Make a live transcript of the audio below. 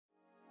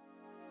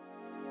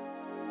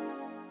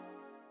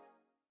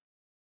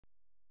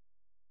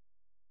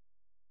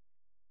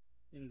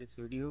this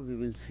video we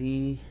will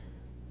see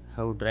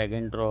how drag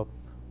and drop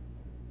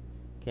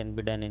can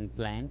be done in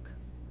Plank.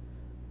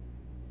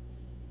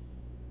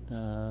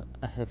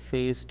 I have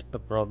faced a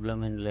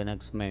problem in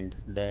Linux Mint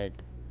that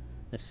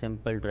a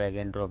simple drag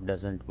and drop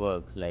doesn't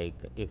work. Like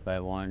if I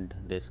want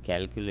this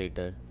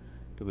calculator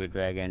to be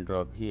drag and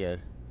drop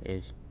here,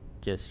 it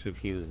just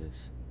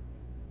refuses.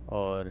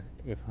 Or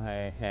if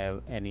I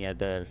have any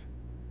other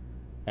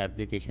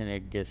application,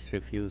 it just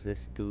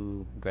refuses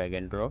to drag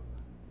and drop.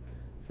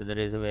 So there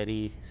is a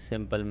very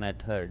simple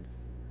method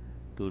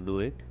to do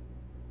it.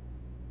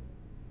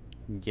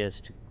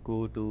 Just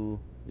go to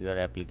your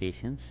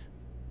applications,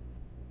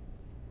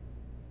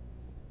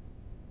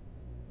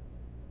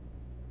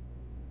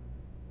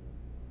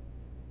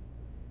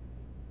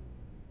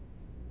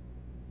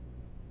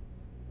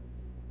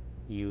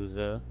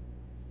 user,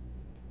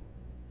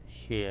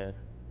 share,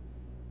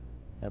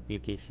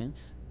 applications,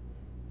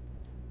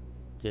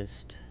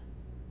 just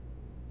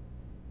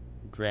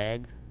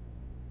drag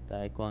the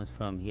icons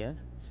from here.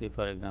 Say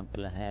for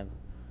example I have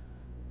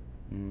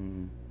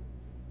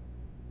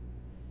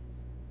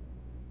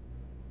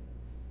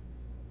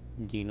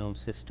genome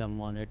system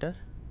monitor.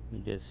 You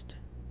just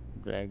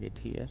drag it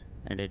here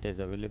and it is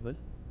available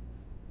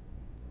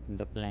in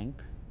the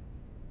Plank.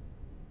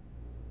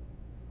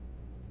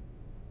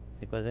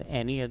 Because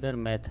any other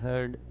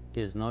method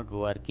is not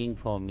working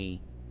for me.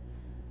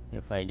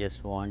 If I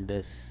just want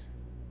this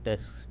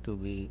text to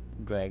be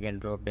drag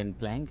and dropped in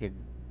Plank, it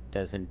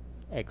doesn't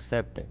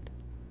accept it.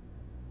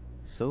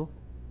 So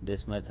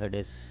this method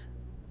is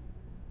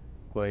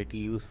quite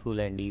useful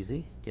and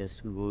easy.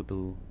 Just go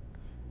to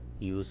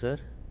user,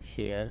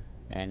 share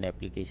and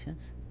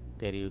applications.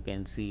 There you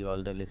can see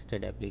all the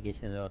listed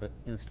applications or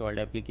installed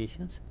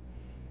applications.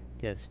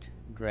 Just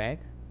drag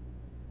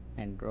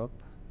and drop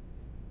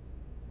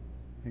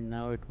and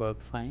now it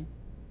worked fine.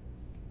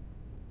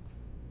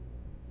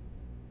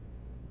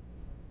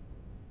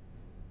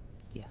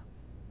 Yeah,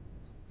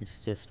 it's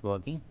just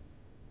working.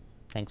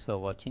 Thanks for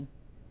watching.